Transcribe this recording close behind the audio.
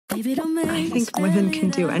I think women can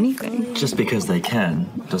do anything. Just because they can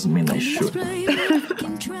doesn't mean they should. Fasten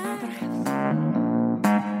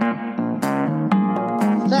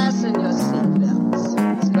your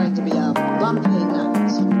seatbelts. It's going to be a bumpy night.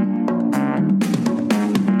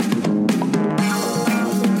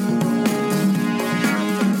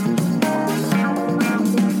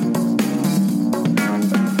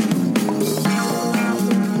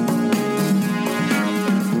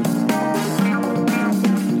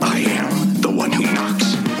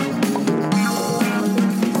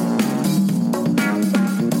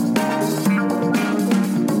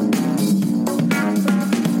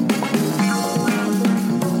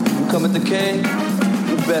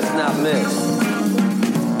 Best not miss.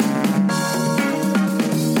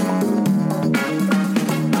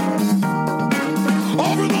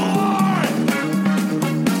 Over the line!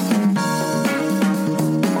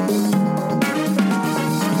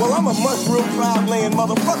 Well, I'm a mushroom cloud laying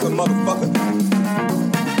motherfucker.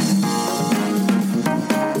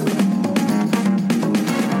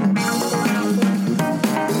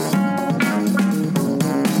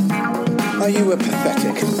 Are you a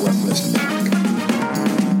pathetic and worthless man?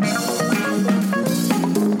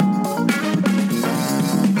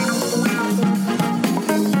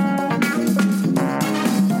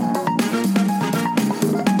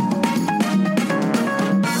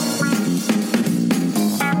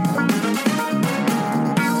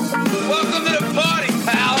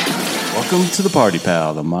 Welcome to the Party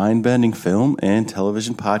Pal, the mind-bending film and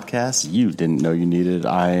television podcast you didn't know you needed.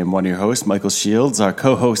 I am one of your hosts, Michael Shields. Our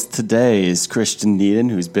co-host today is Christian Needon,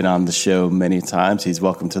 who's been on the show many times. He's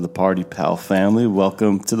welcome to the Party Pal family.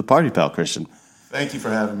 Welcome to the Party Pal, Christian. Thank you for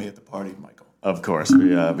having me at the party, Michael. Of course,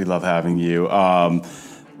 we love having you.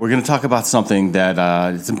 We're going to talk about something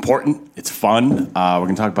that it's important, it's fun. We're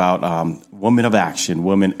going to talk about women of action,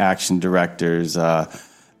 women action directors.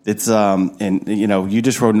 It's and you know, you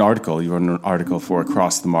just wrote an article. You wrote an article for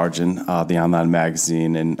Across the Margin, the online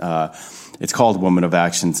magazine, and it's called "Women of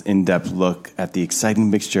Action's In-Depth Look at the Exciting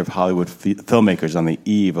Mixture of Hollywood Filmmakers on the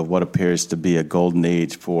Eve of What Appears to Be a Golden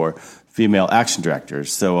Age for Female Action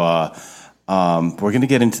Directors." So we're going to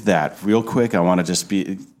get into that real quick. I want to just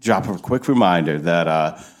drop a quick reminder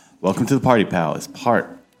that Welcome to the Party Pal is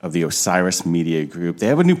part of the Osiris Media Group. They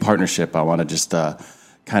have a new partnership. I want to just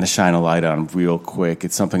kind of shine a light on real quick.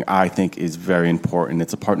 It's something I think is very important.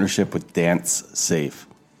 It's a partnership with Dance Safe.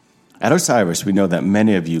 At Osiris, we know that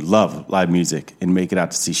many of you love live music and make it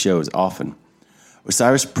out to see shows often.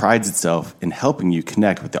 Osiris prides itself in helping you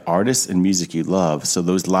connect with the artists and music you love so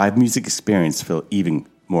those live music experiences feel even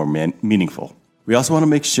more meaningful. We also want to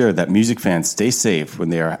make sure that music fans stay safe when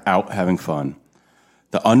they are out having fun.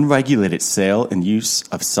 The unregulated sale and use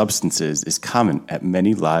of substances is common at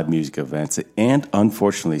many live music events, and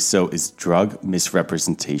unfortunately, so is drug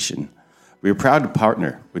misrepresentation. We are proud to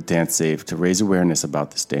partner with Dance Safe to raise awareness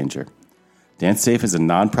about this danger. Dance Safe is a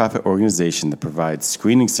nonprofit organization that provides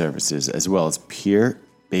screening services as well as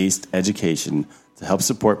peer-based education to help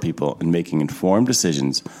support people in making informed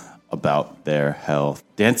decisions about their health.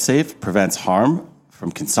 Dance Safe prevents harm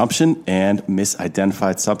from consumption and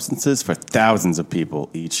misidentified substances for thousands of people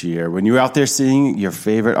each year. When you're out there seeing your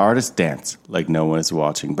favorite artist, dance like no one is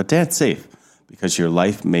watching. But dance safe, because your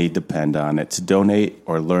life may depend on it. To donate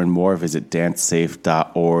or learn more, visit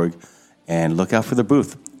dancesafe.org and look out for the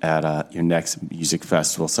booth at your next music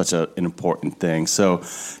festival. Such an important thing. So,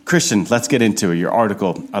 Christian, let's get into it. Your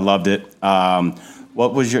article, I loved it.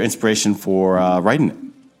 What was your inspiration for writing it?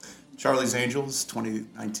 Charlie's Angels,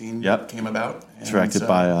 2019 came about. And, directed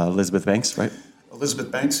by Elizabeth Banks, right? Elizabeth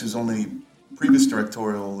Banks, whose only previous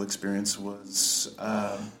directorial experience was,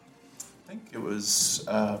 I think it was...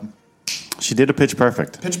 she did a Pitch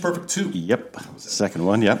Perfect. Pitch Perfect 2. Yep. Second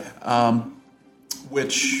one, yep.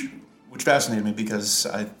 Which fascinated me because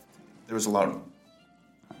there was a lot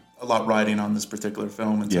riding on this particular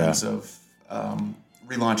film in terms of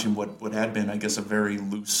relaunching what had been, I guess, a very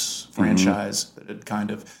loose franchise that had kind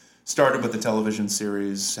of started with the television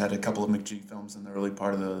series, had a couple of McG films in the early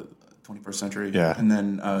part of the 21st century, and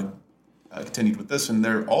then continued with this, and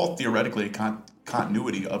they're all theoretically a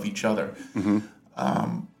continuity of each other.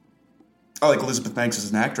 I like Elizabeth Banks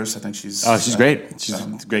as an actress. I think she's great. She's a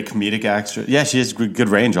great comedic actress. Yeah, she has good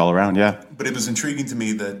range all around. Yeah, but it was intriguing to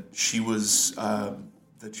me that she was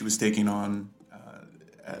taking on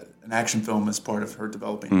an action film as part of her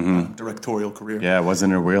developing directorial career. Yeah, it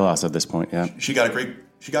wasn't her wheelhouse at this point. Yeah, she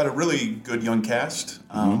got a really good young cast,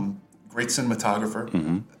 great cinematographer.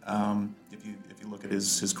 If you look at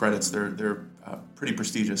his credits, they're pretty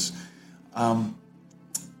prestigious. And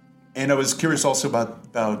I was curious also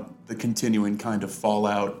about the continuing kind of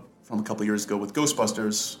fallout from a couple years ago with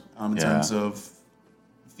Ghostbusters in terms of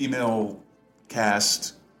female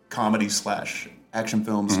cast comedy / action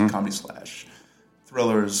films, comedy /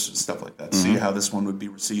 thrillers, stuff like that. See how this one would be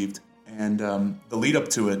received, and the lead up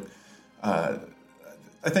to it.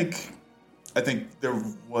 I think there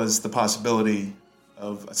was the possibility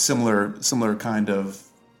of a similar kind of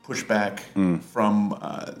pushback from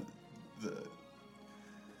the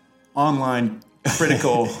online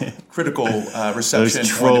critical reception. There's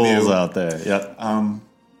trolls out there. Yeah.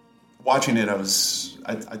 Watching it, I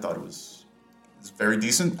thought it was very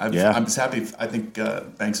decent. I'm just happy. I think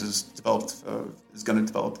Banks is going to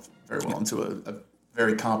develop very well into a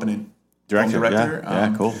very competent director.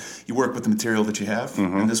 Yeah, cool. You work with the material that you have,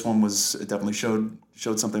 and this one it definitely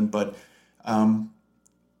showed something. But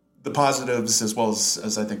the positives as well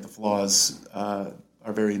as I think the flaws are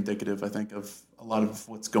very indicative. I think of a lot of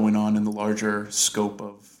what's going on in the larger scope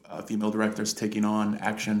of female directors taking on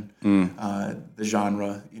action, the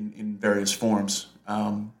genre in various forms.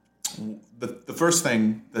 The first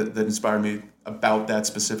thing that inspired me about that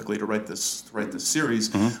specifically to write this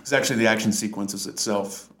series was actually the action sequences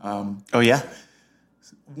itself. One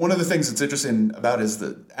of the things that's interesting about it is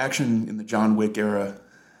that action in the John Wick era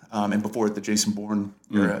and before it, the Jason Bourne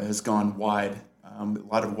era has gone wide. A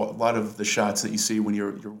lot of the shots that you see when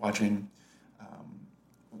you're watching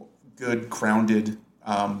good, grounded,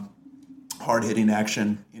 hard-hitting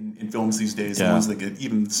action in films these days, the ones that get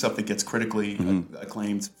even stuff that gets critically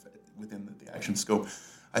acclaimed within the action scope,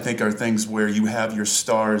 I think are things where you have your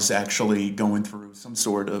stars actually going through some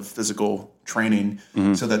sort of physical training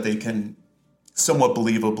so that they can somewhat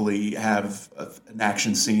believably have an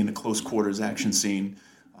action scene, a close quarters action scene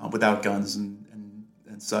without guns and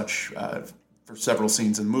such for several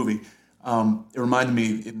scenes in the movie. It reminded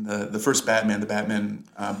me in the first Batman, the Batman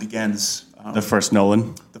Begins. The first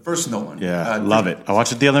Nolan. Yeah, love it. I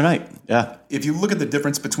watched it the other night. Yeah. If you look at the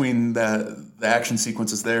difference between the action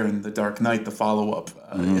sequences there and The Dark Knight, the follow-up,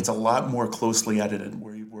 it's a lot more closely edited,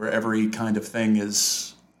 where every kind of thing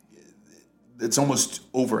it's almost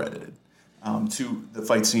over-edited. To the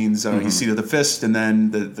fight scenes, you see the fist, and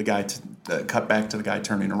then the guy cut back to the guy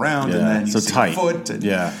turning around, and then you see the foot, and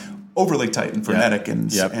overly tight and frenetic,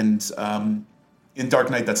 and in Dark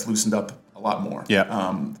Knight that's loosened up a lot more. If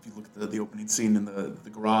you look at the opening scene in the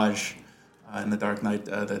garage in the Dark Knight,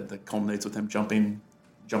 that culminates with him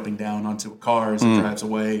jumping down onto a car as he drives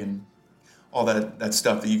away, and all that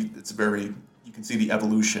stuff. You can see the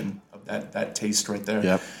evolution of that taste right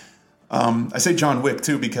there. I say John Wick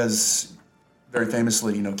too because very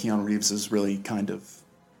famously, Keanu Reeves is really kind of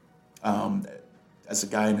as a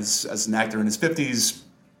guy as an actor in his 50s.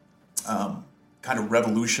 Kind of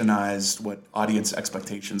revolutionized what audience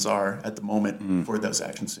expectations are at the moment for those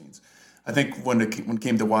action scenes. I think when it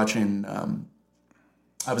came to watching,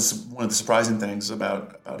 I was one of the surprising things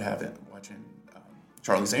about watching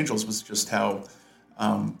Charlie's Angels was just how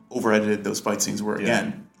over-edited those fight scenes were.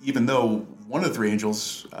 Again, even though one of the three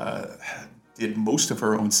angels did most of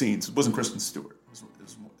her own scenes, it wasn't Kristen Stewart. It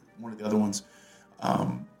was one of the other ones,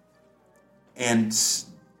 and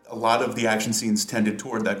a lot of the action scenes tended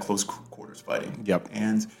toward that close quarters fighting.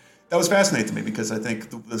 And that was fascinating to me because I think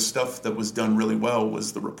the stuff that was done really well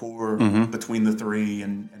was the rapport between the three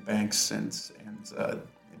and Banks and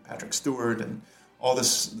Patrick Stewart and all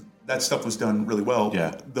this. That stuff was done really well.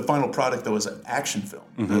 The final product, though, was an action film.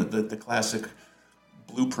 The classic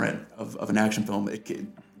blueprint of an action film. It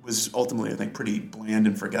was ultimately, I think, pretty bland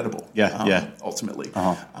and forgettable. Ultimately.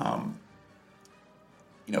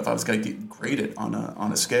 If I was going to grade it on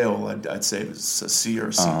a scale, I'd say it was a C or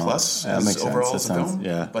a C plus overall as a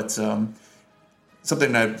film. But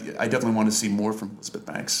something I definitely want to see more from Elizabeth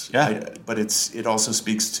Banks. But it also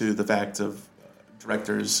speaks to the fact of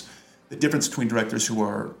directors, the difference between directors who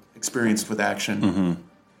are experienced with action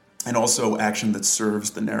and also action that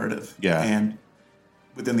serves the narrative. And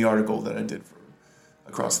within the article that I did for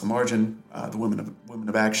Across the Margin, the Women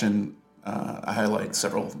of Action, I highlight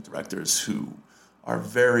several directors who are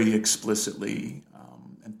very explicitly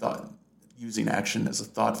using action as a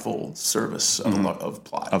thoughtful service of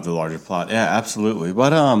plot. Of the larger plot. Yeah, absolutely.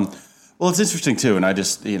 But, well, it's interesting, too, and I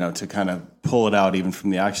just, to kind of pull it out even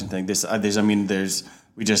from the action thing,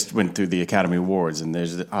 we just went through the Academy Awards, and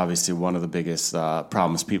there's obviously one of the biggest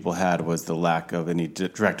problems people had was the lack of any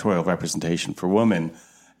directorial representation for women.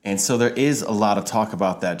 And so there is a lot of talk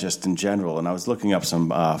about that just in general, and I was looking up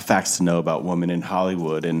some facts to know about women in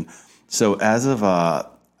Hollywood, and so as of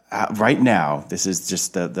right now, this is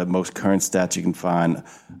just the most current stats you can find.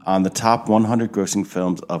 On the top 100 grossing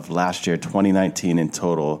films of last year, 2019 in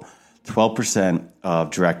total, 12%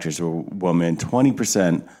 of directors were women,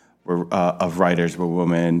 20% of writers were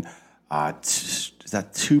women, is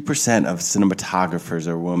that 2% of cinematographers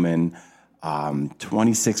are women,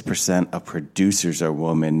 26% of producers are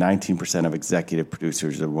women, 19% of executive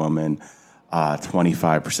producers are women,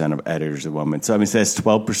 25% of editors are women. So, I mean, it says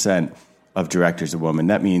 12% of directors are women.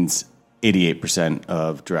 That means 88%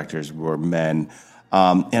 of directors were men.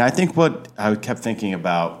 And I think what I kept thinking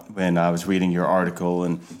about when I was reading your article,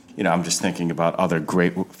 and, you know, I'm just thinking about other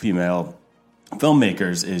great female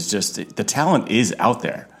filmmakers, is just the talent is out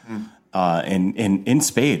there. In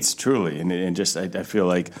spades, truly. And just, I feel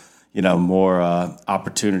like, you know, more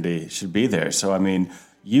opportunity should be there. So, I mean,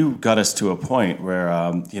 you got us to a point where,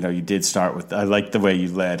 you know, you did start with, I like the way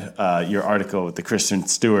you led your article with the Kristen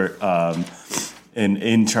Stewart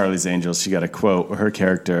in Charlie's Angels. She got a quote where her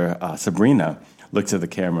character, Sabrina, looks at the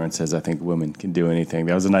camera and says, "I think women can do anything."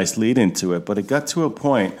 That was a nice lead into it. But it got to a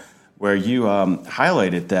point where you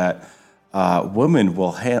highlighted that women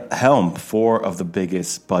will helm 4 of the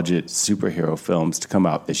biggest budget superhero films to come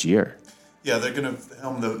out this year. Yeah, they're going to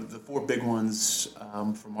helm the 4 big ones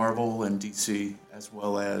from Marvel and DC, as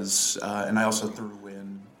well as, and I also threw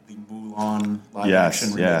in the Mulan live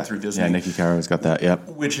action remake through Disney. Yeah, Nikki Caro's got that, yep.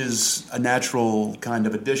 Which is a natural kind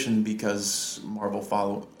of addition because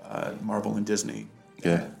Marvel and Disney.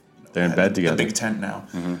 Yeah, they're in bed together. A big tent now.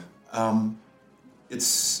 Mm-hmm.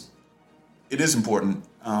 It is important,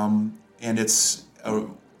 and it's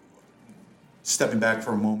stepping back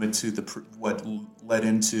for a moment to what led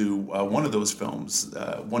into one of those films,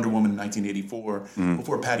 Wonder Woman in 1984.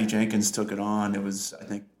 Before Patty Jenkins took it on, it was, I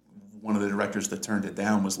think, one of the directors that turned it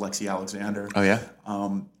down was Lexi Alexander. Oh, yeah?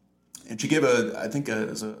 And she gave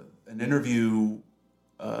an interview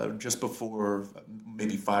just before,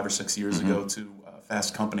 maybe 5 or 6 years ago, to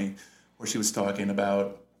Fast Company, where she was talking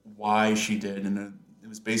about why she did. And it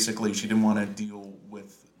was basically she didn't want to deal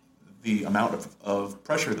with the amount of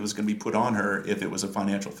pressure that was going to be put on her if it was a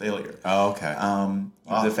financial failure. Oh, okay.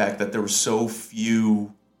 The fact that there were so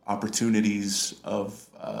few opportunities of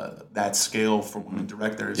that scale for women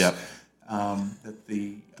directors. Yep. That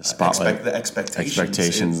the spotlight, the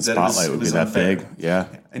expectations, spotlight would be that unfair. big. Yeah.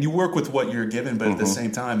 And you work with what you're given, but at the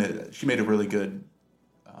same time, she made a really good,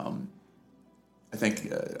 I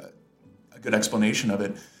think, a good explanation of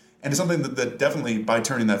it. And it's something that definitely, by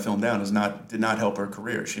turning that film down, did not help her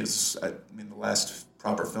career. The last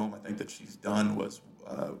proper film I think that she's done was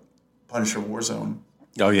Punisher Warzone.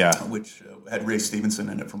 Oh, yeah. Which had Ray Stevenson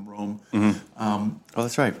in it from Rome. Oh,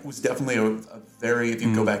 that's right. It was definitely a very, if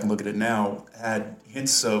you go back and look at it now, had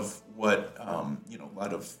hints of what, a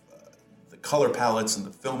lot of the color palettes and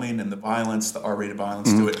the filming and the violence, the R-rated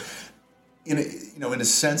violence to it, in a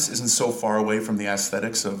sense, isn't so far away from the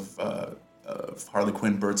aesthetics of Harley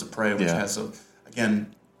Quinn, Birds of Prey, which has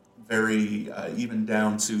again, very even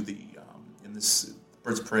down to the in this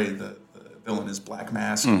Birds of Prey, the villain is Black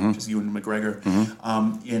Mask, which is Ewan McGregor.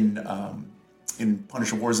 In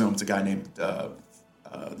Punisher Warzone, it's a guy named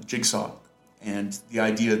Jigsaw, and the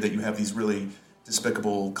idea that you have these really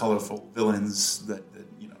despicable, colorful villains that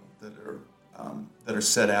are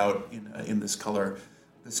set out in this color,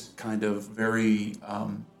 this kind of very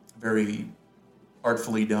very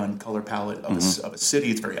artfully done color palette of a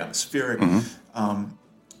city. It's very atmospheric.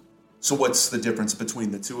 So what's the difference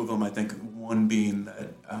between the two of them? I think one being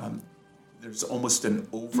that there's almost an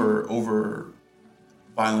over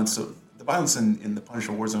violence. The violence in the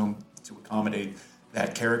Punisher Warzone to accommodate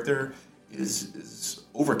that character is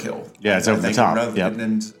overkill. Yeah, it's over the top.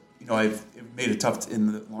 And I've made it tough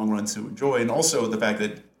in the long run to enjoy. And also the fact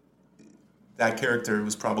that character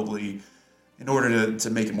was probably, in order to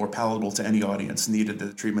make it more palatable to any audience, needed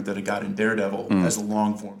the treatment that it got in Daredevil as a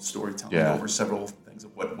long-form storytelling over several things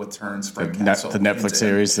of what turns Frank Castle. The Netflix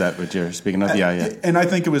series that what you're speaking of? Yeah. And I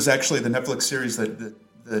think it was actually the Netflix series that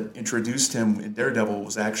introduced him in Daredevil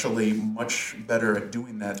was actually much better at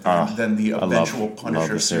doing that than the eventual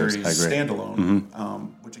Punisher series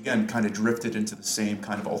standalone, which again kind of drifted into the same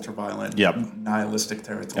kind of ultra-violent, nihilistic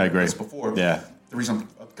territory as before. Yeah. The reason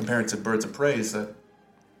I'm comparing it to Birds of Prey is that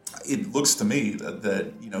it looks to me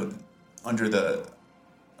that under the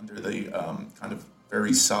kind of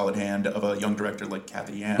very solid hand of a young director like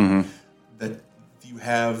Cathy Yan, that you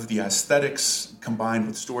have the aesthetics combined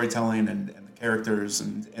with storytelling and the characters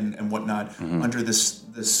and whatnot under this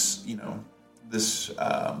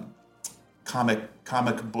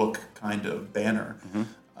comic book kind of banner.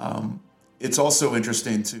 It's also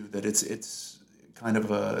interesting too that it's kind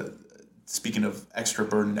of a, speaking of extra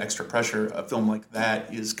burden, extra pressure, a film like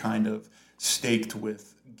that is kind of staked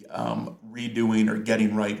with redoing or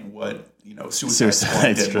getting right what Suicide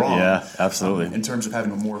Squad did wrong. Yeah, absolutely. In terms of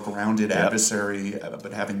having a more grounded adversary,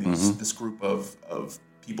 but having this group of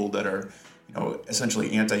people that are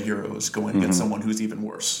essentially anti-heroes going against someone who's even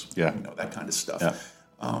worse. Yeah. That kind of stuff. Yeah.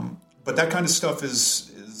 But that kind of stuff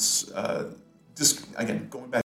is just, again, going back